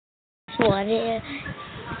What here?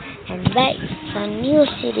 And back some new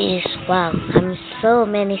series. Wow, I'm so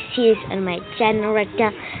many series on my channel right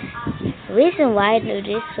now. Reason why I do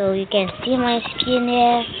this so you can see my skin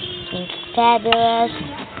here. It's fabulous.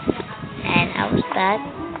 And I will start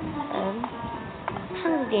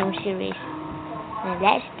Hunger Game series. And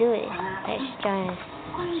let's do it. Let's join us.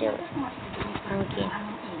 Series. Okay.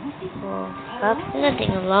 Well, it's gonna take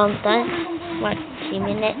a long time. What, 3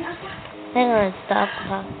 minutes? I'm gonna talk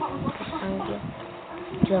about this Hunger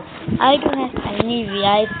job. I don't have any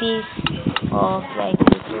VIPs or VIP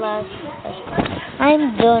plus. I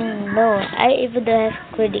don't know. I even don't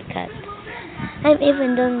have credit card. I'm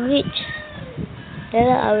even don't rich.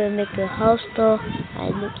 Later I will make a house tour. I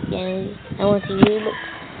want to you look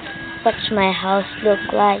what's my house look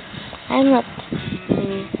like. I'm not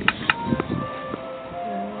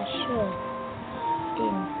sure.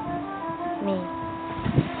 Me.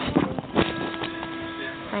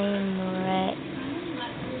 I'm red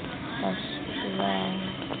as well.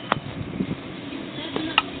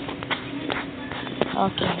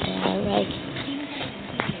 Okay, then alright.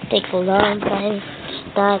 Take a long time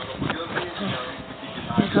to start.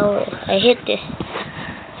 How I hit this.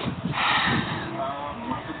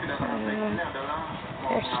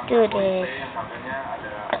 Let's do this.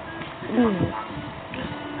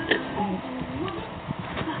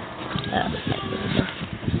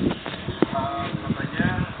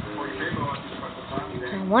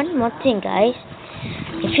 One more thing, guys.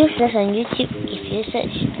 If you search on YouTube, if you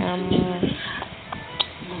search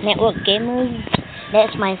Network Gamer,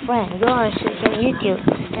 that's my friend. Go on search on YouTube,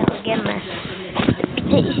 Network Gamer.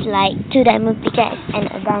 It is like 2 diamond pickaxe and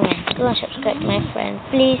a diamond. Go and subscribe to my friend,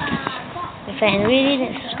 please. My friend really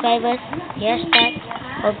need subscribers. Yes, that.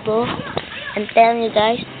 Although I'm telling you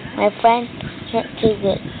guys, my friend is not too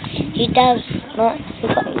good. He does not. He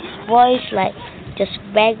got his voice like just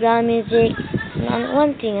background music.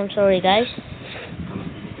 One thing, I'm sorry, guys.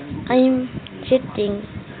 I'm sitting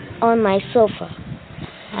on my sofa,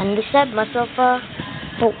 and beside my sofa.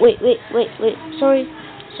 Oh wait. Sorry.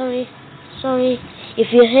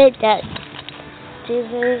 If you heard that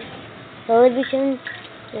television,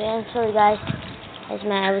 yeah, I'm sorry, guys. I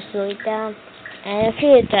will slow it down. And I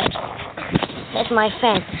feel that's my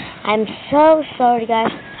fan. I'm so sorry,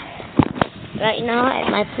 guys. Right now at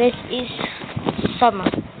my place is summer.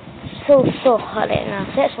 So hot right now.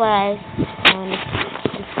 That's why I'm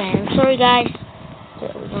fan. I'm sorry, guys. So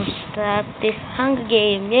we're gonna start this Hunger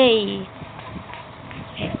Game. Yay!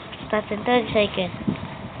 Start in 30 seconds.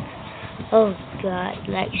 Oh God,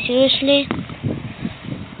 like seriously?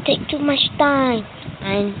 Take too much time.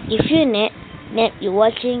 And if you Nap, you're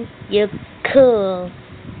watching, you're cool.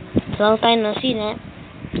 Long time no see, Nap.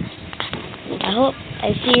 I hope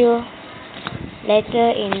I see you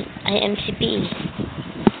later in IMCPE.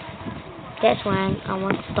 That's why I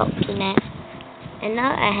want to talk to Nap. And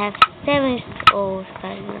now I have 7. Oh,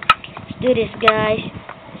 let's do this, guys.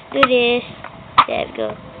 Let's do this. There we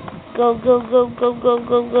go. Go.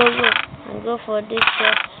 And go for this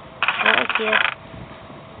chest right here.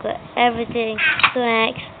 Got everything.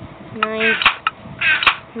 Snacks. Nice.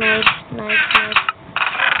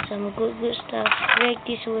 Some good stuff. Break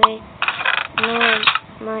this way. No,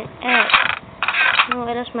 my axe. No,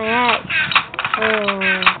 that's my axe. Oh,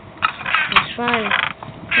 let's run.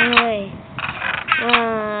 Run away.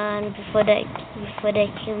 Run before they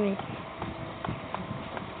kill me.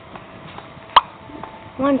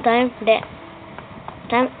 One time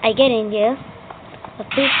I get in here, the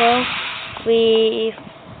people with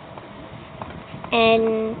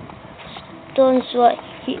and stone sword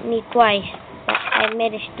hit me twice, but I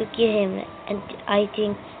managed to kill him. And I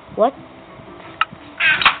think, what?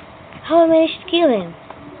 How I managed to kill him?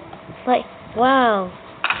 Like, wow,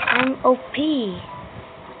 I'm OP.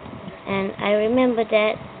 And I remember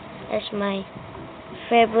that as my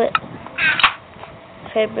favorite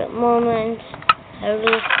moment. I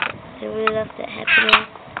really love that happening.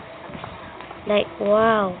 Like,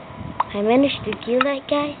 wow, I managed to kill that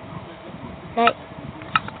guy. Like,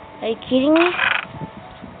 are you kidding me?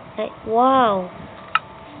 Like, wow,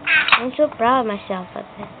 I'm so proud of myself at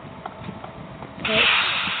that. Like,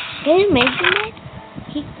 can you imagine that?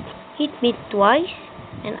 He hit me twice,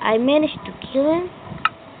 and I managed to kill him.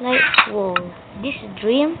 Like, whoa, this is a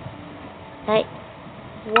dream. Like,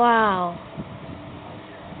 wow,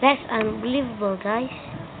 that's unbelievable, guys.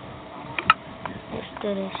 Let's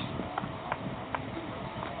do this.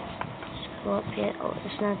 Let's go up here. Oh,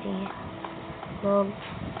 there's nothing here. Well,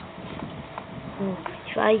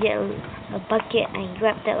 if I get a bucket and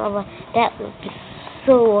grab that lava, that would be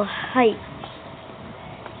so hype.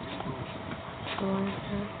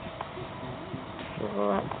 Go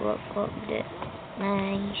up. Work that.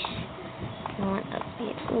 Nice. One up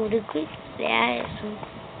here. Oh, the grip. Yeah, some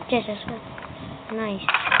chest as well. Nice.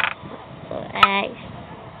 Axe.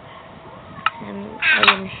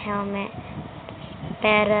 Iron helmet.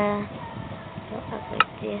 Better. So upgrade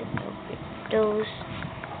this. Upgrade those.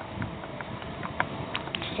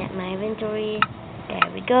 Set my inventory. There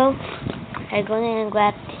we go. I'm gonna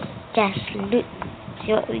grab this chest loot.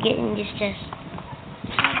 See what we get in this chest.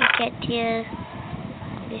 Look at here.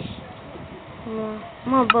 This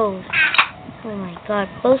more bows. Oh my god,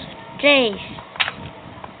 bows trays.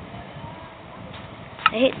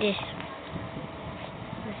 I hate this.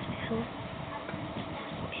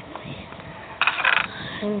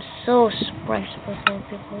 I'm so surprised by some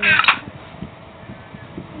people here.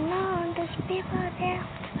 No, there's people there.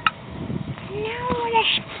 No,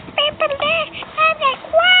 there's people there. I'm like,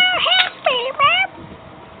 wow, help me, ma'am.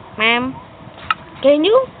 Ma'am, can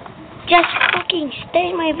you just fucking stay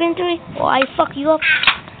in my inventory or I fuck you up?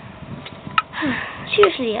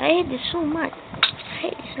 Seriously, I hate this so much. I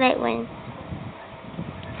hate this like when...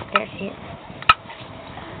 That's it.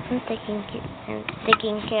 I'm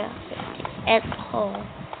taking care of it at home.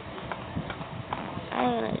 I'm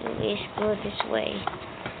gonna always go this way.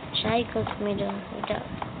 Should I go to middle without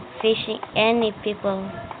facing any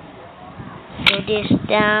people? Do this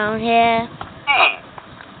down here.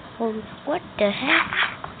 Oh, what the heck?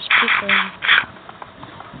 People.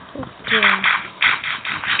 Okay.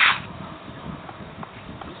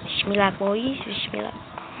 Bismillah, boys. Bismillah.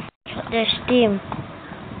 There's steam.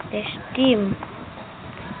 There's steam.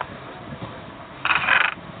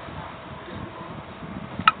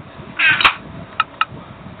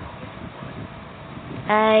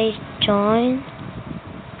 I join.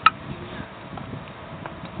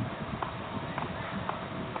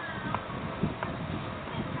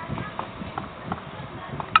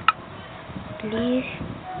 Please.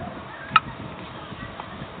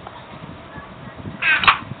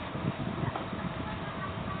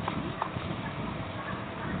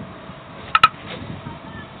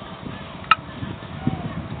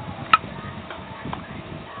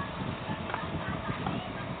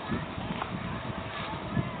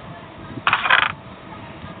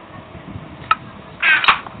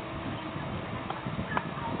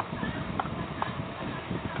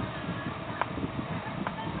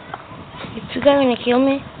 If you guys wanna kill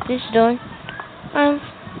me, please don't.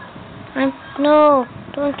 No,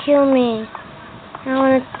 don't kill me. I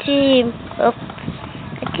want a team. Oh,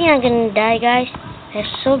 I think I'm gonna die, guys.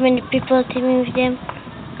 There's so many people teaming with them.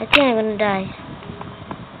 I think I'm gonna die.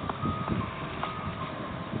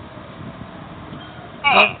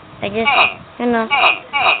 I just, you know.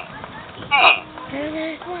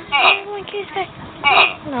 Everyone kill this guy.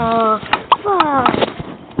 No, fuck.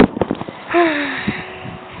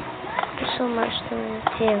 There's so much to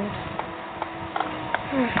team.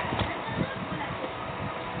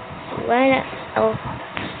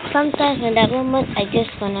 Sometimes in that moment I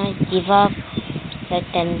just gonna give up, let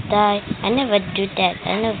them die. I never do that.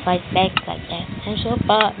 I never fight back like that. I'm so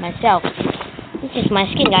proud of myself. This is my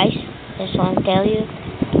skin, guys. Just want to tell you.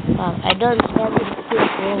 I don't tell you the truth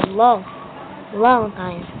for a long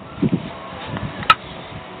time.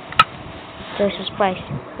 So surprise.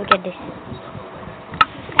 Look at this.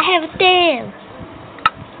 I have a tail.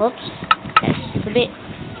 Whoops. That's a bit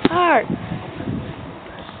hard.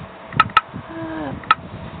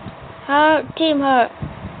 Heart, team heart.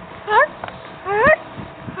 Heart.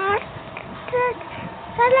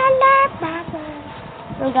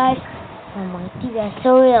 So guys, oh my teeth are so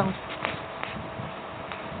real.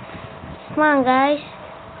 Come on guys,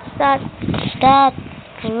 start.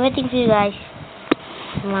 I'm waiting for you guys.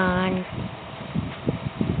 Come on.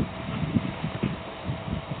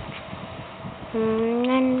 There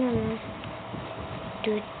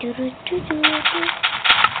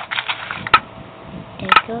you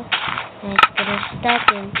go. Now it's gonna start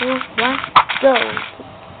in 2, 1, go.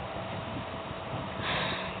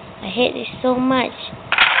 I hate this so much.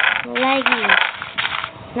 Laggy.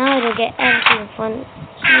 Now I don't get anything from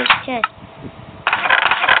this chest.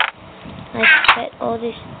 I expect all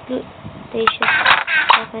this good station.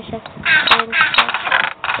 Like myself.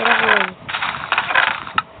 Get away.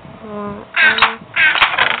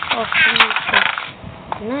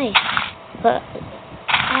 Nice. But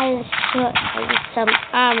I need some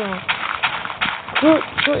armor.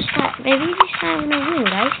 Good start. Maybe this time I'm gonna win,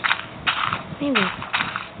 guys. Maybe.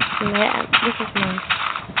 Yeah, this is mine.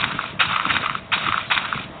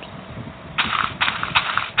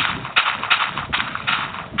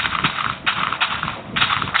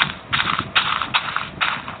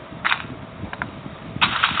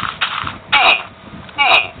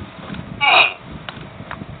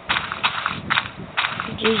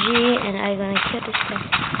 GG, and I'm gonna kill this guy.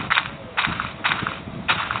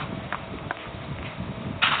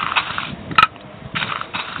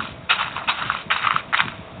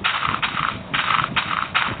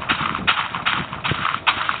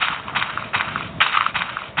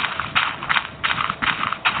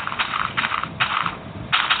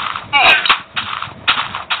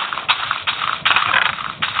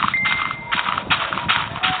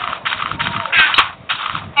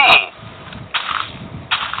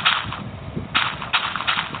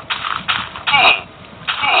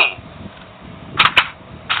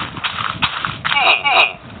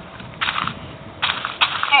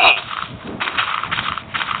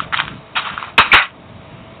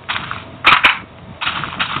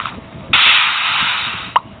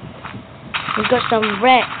 We got some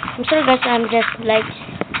red. I'm sorry guys, I'm just like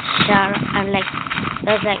I'm like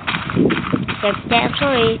that's like I'm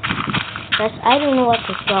sorry guys, I don't know what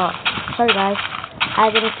to talk. Sorry guys,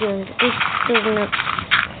 I didn't kill this student.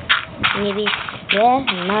 Maybe they're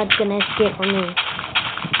not gonna escape from me.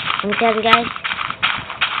 I'm telling you guys,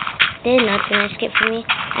 they're not gonna escape from me.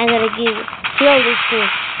 I'm gonna kill these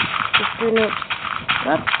two noobs.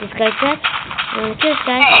 Look, this guy's dead. I'm gonna kill this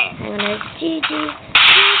guy. I'm gonna GG.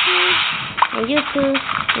 And you too,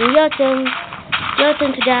 and your turn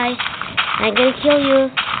to die. I'm gonna kill you.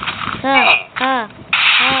 Ha ha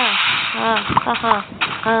ha ha ha ha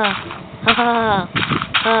ha ha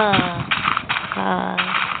ha ha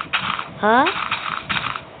ha.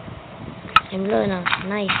 I'm low now.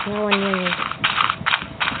 Nice, no one near me.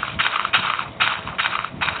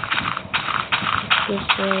 This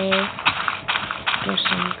way. Throw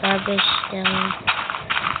some garbage down.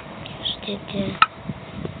 Just it there.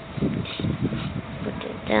 Put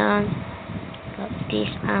it down. Got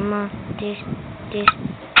this ammo. This.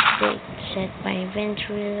 Wait, set my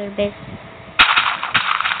inventory a little bit.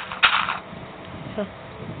 So,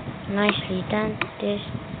 nicely done. This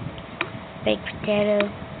baked potato.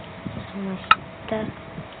 So much stuff.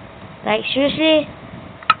 Like seriously?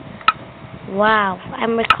 Wow,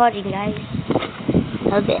 I'm recording, guys.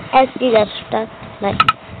 I'll be asking that stuff. Like,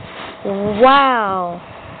 wow.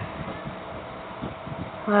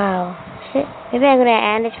 Maybe I'm gonna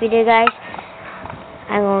end this video, guys.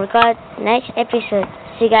 I'm gonna record next episode.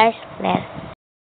 See you guys later.